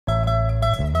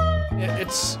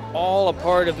It's all a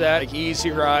part of that like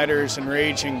Easy Riders and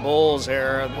Raging Bulls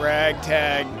era,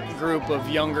 ragtag group of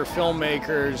younger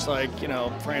filmmakers like, you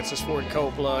know, Francis Ford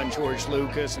Coppola and George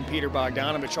Lucas and Peter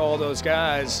Bogdanovich. All those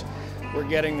guys were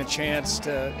getting the chance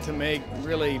to make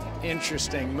really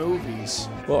interesting movies.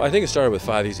 Well, I think it started with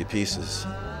 5 Easy Pieces,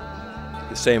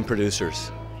 the same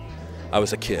producers. I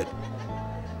was a kid,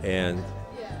 and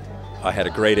I had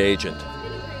a great agent,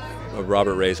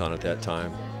 Robert Rayson at that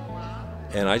time,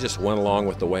 and I just went along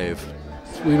with the wave.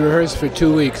 We rehearsed for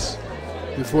 2 weeks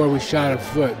before we shot a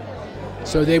foot.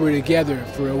 So they were together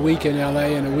for a week in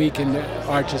LA and a week in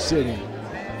Archer City,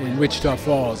 in Wichita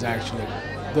Falls actually.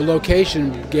 The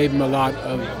location gave them a lot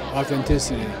of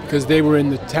authenticity because they were in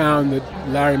the town that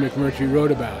Larry McMurtry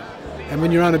wrote about. And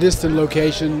when you're on a distant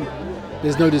location,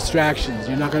 there's no distractions.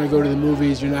 You're not going to go to the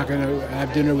movies, you're not going to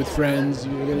have dinner with friends,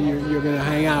 you're going to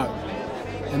hang out.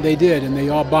 And they did, and they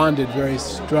all bonded very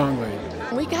strongly.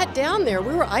 When we got down there,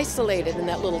 we were isolated in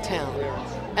that little town.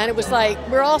 And it was like,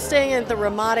 we're all staying at the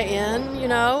Ramada Inn, you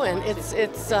know, and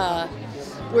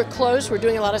we're close. We're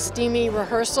doing a lot of steamy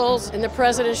rehearsals in the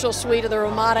presidential suite of the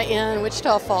Ramada Inn in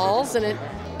Wichita Falls, and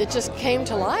it just came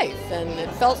to life, and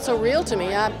it felt so real to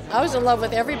me. I was in love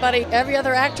with everybody, every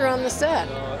other actor on the set.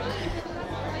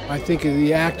 I think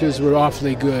the actors were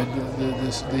awfully good.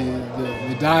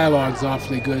 The dialogue's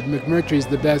awfully good. McMurtry's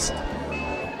the best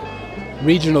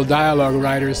regional dialogue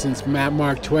writer since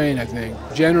Mark Twain, I think.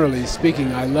 Generally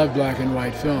speaking, I love black and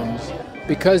white films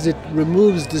because it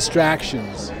removes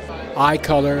distractions. Eye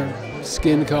color,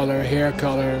 skin color, hair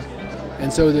color,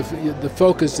 and so the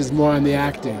focus is more on the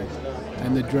acting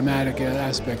and the dramatic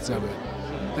aspects of it.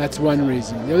 That's one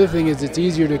reason. The other thing is it's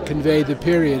easier to convey the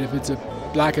period if it's a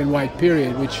black and white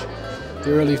period, which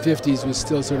the early 50s was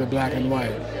still sort of black and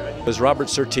white. It was Robert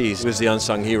Surtees who was the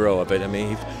unsung hero of it. I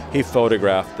mean, he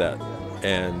photographed that,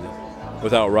 and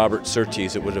without Robert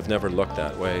Surtees, it would have never looked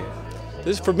that way.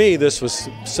 For me, this was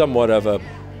somewhat of a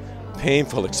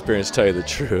painful experience, to tell you the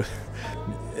truth.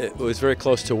 It was very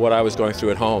close to what I was going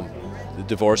through at home, the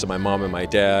divorce of my mom and my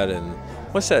dad, and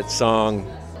what's that song,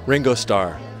 Ringo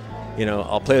Starr? You know,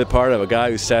 I'll play the part of a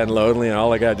guy who's sad and lonely, and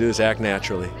all I gotta do is act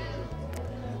naturally.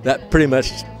 That pretty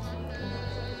much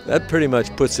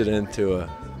puts it into a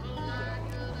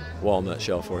walnut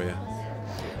shell for you.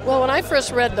 Well, when I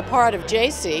first read the part of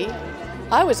JC,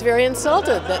 I was very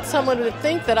insulted that someone would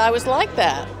think that I was like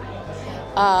that.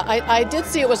 I did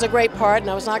see it was a great part, and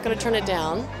I was not going to turn it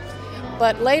down.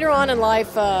 But later on in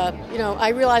life, you know, I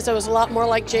realized I was a lot more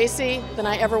like JC than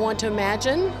I ever want to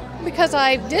imagine, because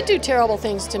I did do terrible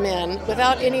things to men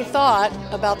without any thought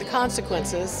about the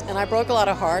consequences, and I broke a lot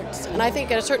of hearts. And I think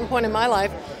at a certain point in my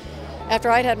life, after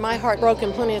I'd had my heart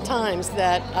broken plenty of times,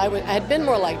 that I had been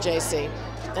more like JC.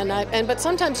 But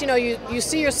sometimes, you know, you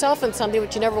see yourself in something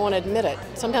but you never want to admit it.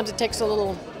 Sometimes it takes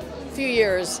a few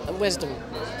years of wisdom.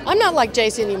 I'm not like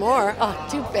JC anymore. Oh,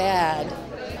 too bad.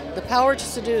 The power to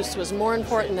seduce was more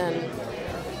important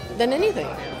than anything.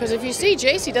 Because if you see,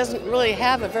 JC doesn't really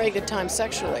have a very good time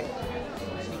sexually.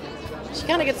 She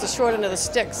kind of gets the short end of the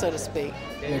stick, so to speak.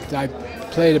 I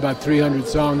played about 300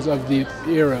 songs of the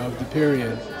era, of the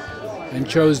period, and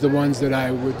chose the ones that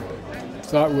I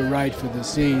thought were right for the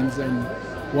scenes and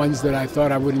ones that I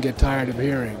thought I wouldn't get tired of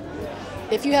hearing.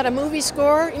 If you had a movie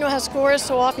score, you know how scores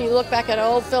so often you look back at an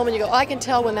old film and you go, I can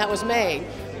tell when that was made.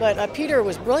 But Peter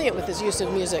was brilliant with his use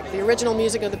of music, the original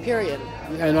music of the period.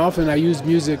 And often I use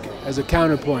music as a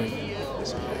counterpoint.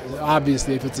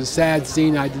 Obviously, if it's a sad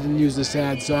scene, I didn't use the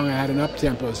sad song, I had an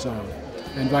up-tempo song,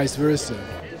 and vice versa.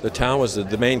 The town was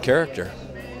the main character.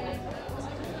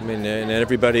 I mean, and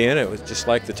everybody in it was just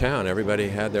like the town. Everybody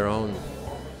had their own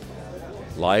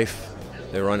life.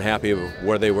 They were unhappy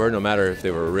where they were, no matter if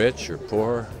they were rich or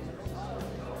poor.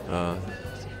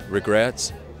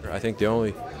 Regrets. I think the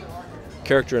only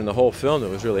character in the whole film that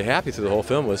was really happy through the whole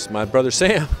film was my brother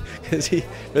Sam, because he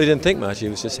really didn't think much. He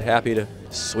was just happy to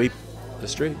sweep the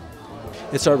street.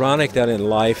 It's ironic that in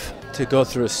life, to go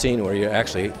through a scene where you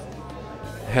actually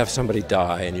have somebody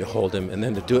die and you hold him, and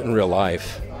then to do it in real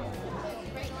life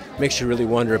makes you really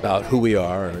wonder about who we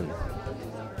are and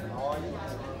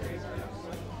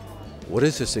what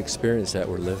is this experience that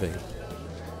we're living.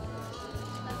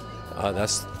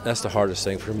 That's the hardest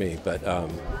thing for me, but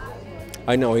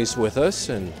I know he's with us,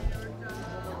 and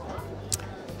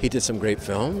he did some great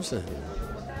films, and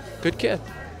good kid.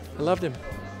 I loved him.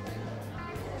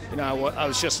 You know,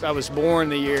 I was born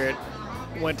the year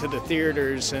it went to the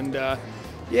theaters, and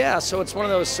yeah, so it's one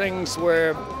of those things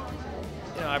where,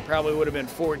 you know, I probably would have been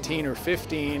 14 or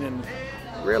 15, and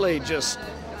really just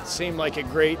seemed like a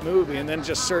great movie. And then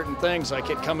just certain things, like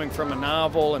it coming from a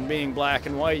novel and being black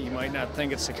and white, you might not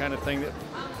think it's the kind of thing that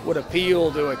would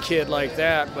appeal to a kid like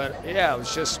that. But yeah, it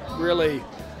was just really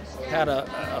had an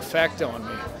effect on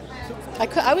me.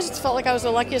 I was felt like I was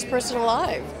the luckiest person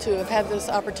alive to have had this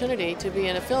opportunity to be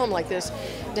in a film like this,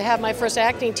 to have my first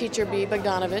acting teacher be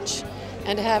Bogdanovich,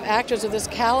 and to have actors of this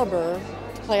caliber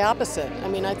play opposite. I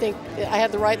mean, I think I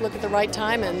had the right look at the right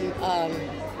time, and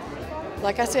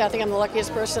like I say, I think I'm the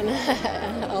luckiest person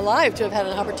alive to have had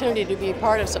an opportunity to be a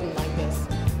part of something like that.